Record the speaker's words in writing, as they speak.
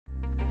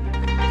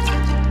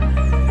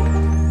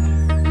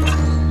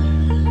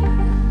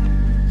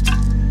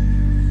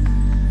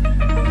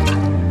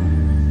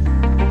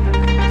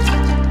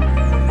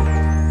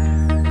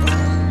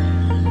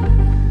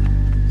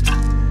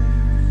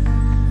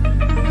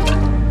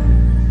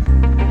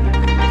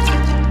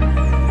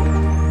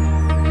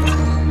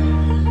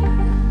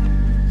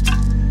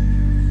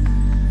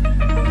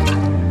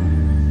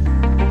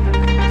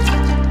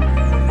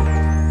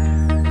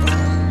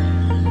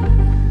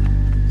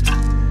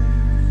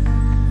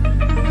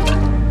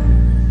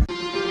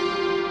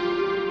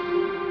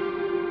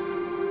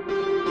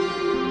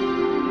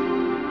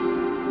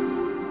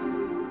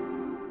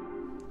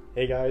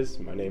Hey guys,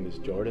 my name is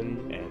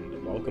Jordan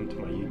and welcome to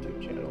my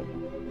YouTube channel.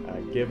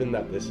 Given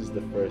that this is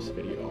the first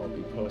video I'll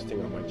be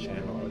posting on my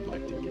channel, I would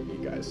like to give you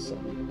guys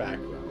some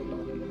background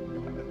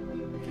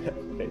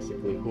on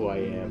basically who I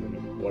am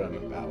and what I'm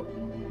about.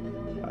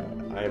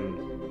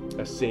 I'm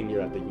a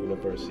senior at the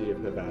University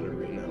of Nevada,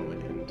 Reno,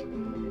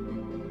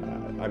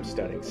 and I'm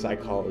studying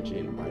psychology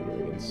and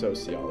minoring in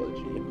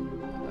sociology,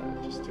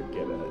 just to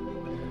get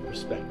a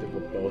perspective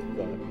of both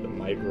the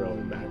micro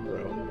and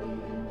macro.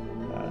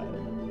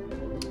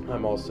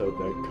 I'm also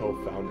the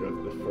co-founder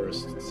of the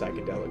first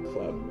psychedelic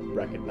club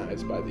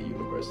recognized by the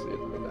University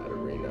of Nevada,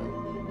 Reno.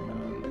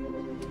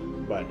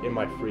 But in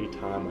my free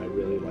time, I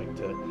really like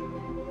to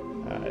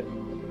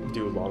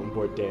do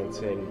longboard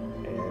dancing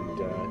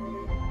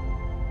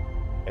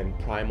and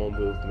primal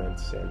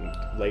movements, and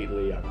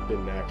lately I've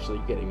been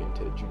actually getting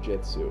into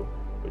jiu-jitsu,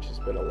 which has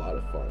been a lot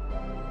of fun.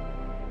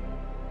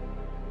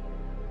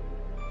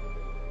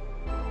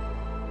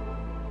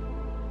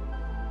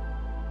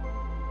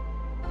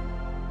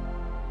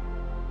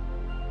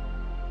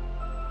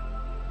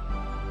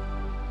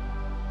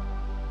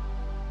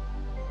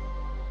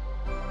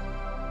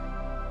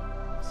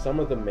 Some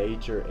of the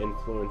major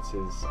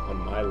influences on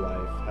my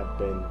life have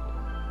been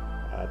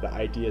the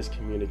ideas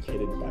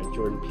communicated by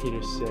Jordan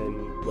Peterson,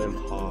 Wim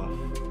Hof,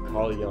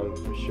 Carl Jung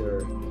for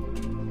sure,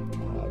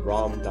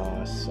 Ram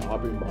Dass,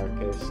 Aubrey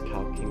Marcus,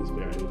 Cal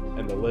Kingsbury,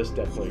 and the list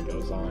definitely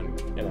goes on.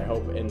 And I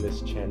hope in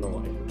this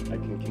channel I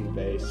can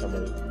convey some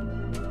of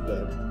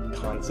the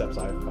concepts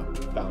I've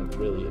found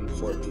really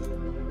important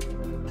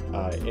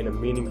in a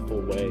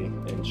meaningful way,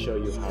 and show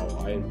you how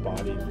I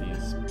embody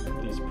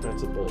these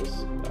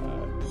principles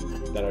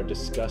that are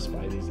discussed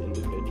by these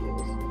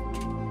individuals.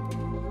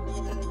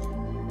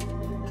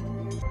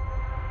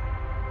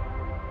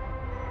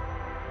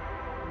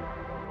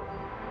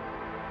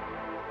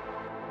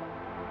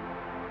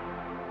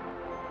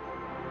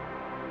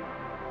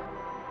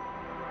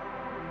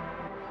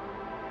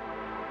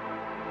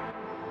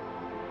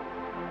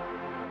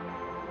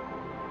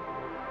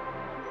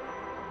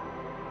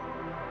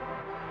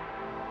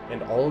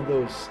 And all of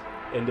those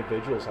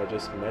individuals I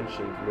just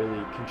mentioned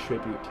really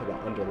contribute to the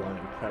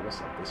underlying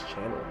premise of this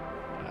channel,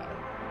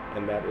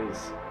 and that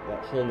is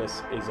that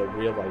wholeness is a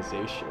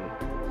realization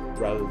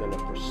rather than a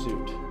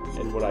pursuit.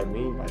 And what I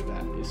mean by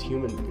that is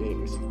human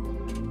beings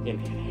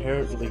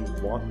inherently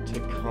want to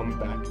come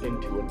back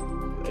into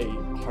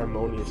a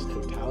harmonious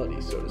totality,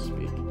 so to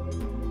speak.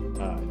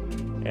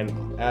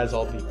 And as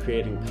I'll be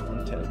creating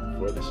content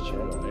for this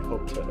channel, I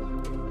hope to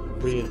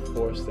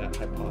reinforce that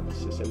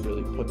hypothesis and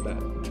really put that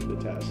to the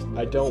test.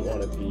 I don't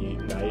want to be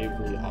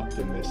naively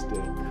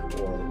optimistic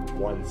or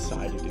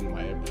one-sided in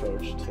my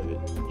approach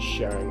to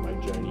sharing my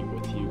journey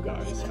with you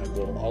guys. I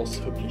will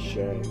also be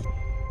sharing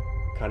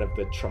kind of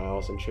the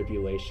trials and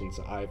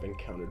tribulations I've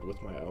encountered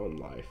with my own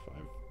life.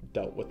 I've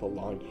dealt with a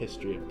long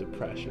history of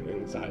depression,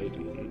 anxiety,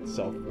 and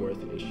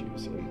self-worth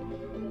issues,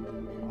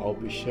 and I'll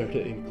be sure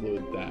to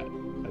include that,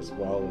 as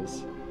well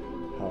as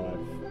how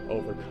I've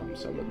overcome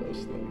some of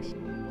those things.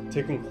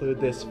 To conclude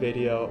this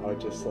video, I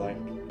would just like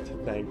to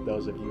thank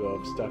those of you who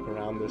have stuck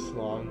around this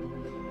long.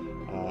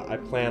 I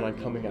plan on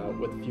coming out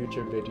with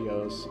future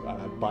videos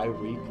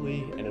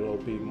bi-weekly, and it'll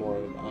be more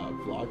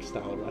vlog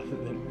style rather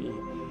than me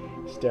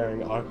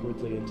staring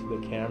awkwardly into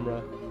the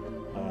camera.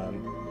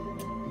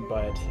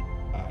 But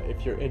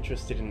if you're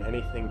interested in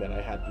anything that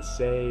I had to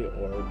say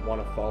or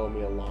want to follow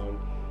me along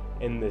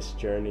in this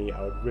journey,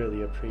 I would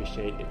really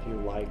appreciate if you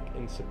like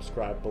and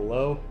subscribe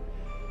below.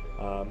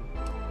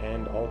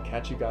 And I'll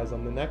catch you guys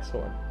on the next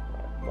one.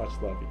 Much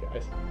love, you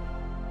guys.